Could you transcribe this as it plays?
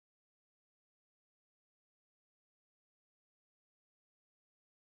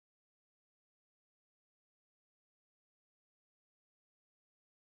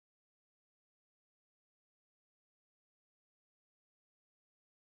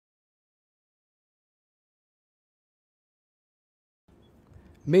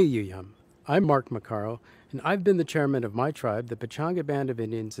Mayuyam. I'm Mark Macarro, and I've been the chairman of my tribe, the Pechanga Band of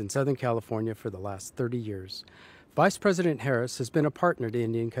Indians in Southern California, for the last 30 years. Vice President Harris has been a partner to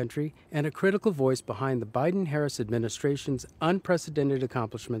Indian country and a critical voice behind the Biden-Harris administration's unprecedented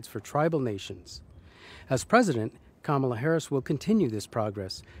accomplishments for tribal nations. As president, Kamala Harris will continue this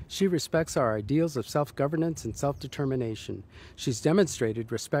progress. She respects our ideals of self-governance and self-determination. She's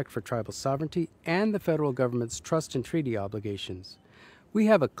demonstrated respect for tribal sovereignty and the federal government's trust and treaty obligations. We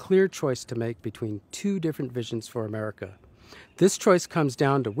have a clear choice to make between two different visions for America. This choice comes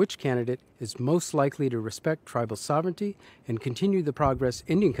down to which candidate is most likely to respect tribal sovereignty and continue the progress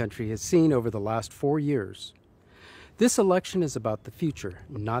Indian country has seen over the last 4 years. This election is about the future,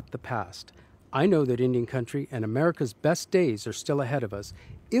 not the past. I know that Indian country and America's best days are still ahead of us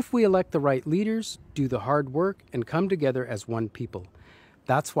if we elect the right leaders, do the hard work, and come together as one people.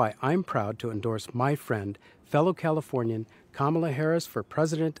 That's why I'm proud to endorse my friend, fellow Californian Kamala Harris for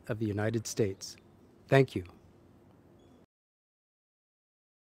President of the United States. Thank you.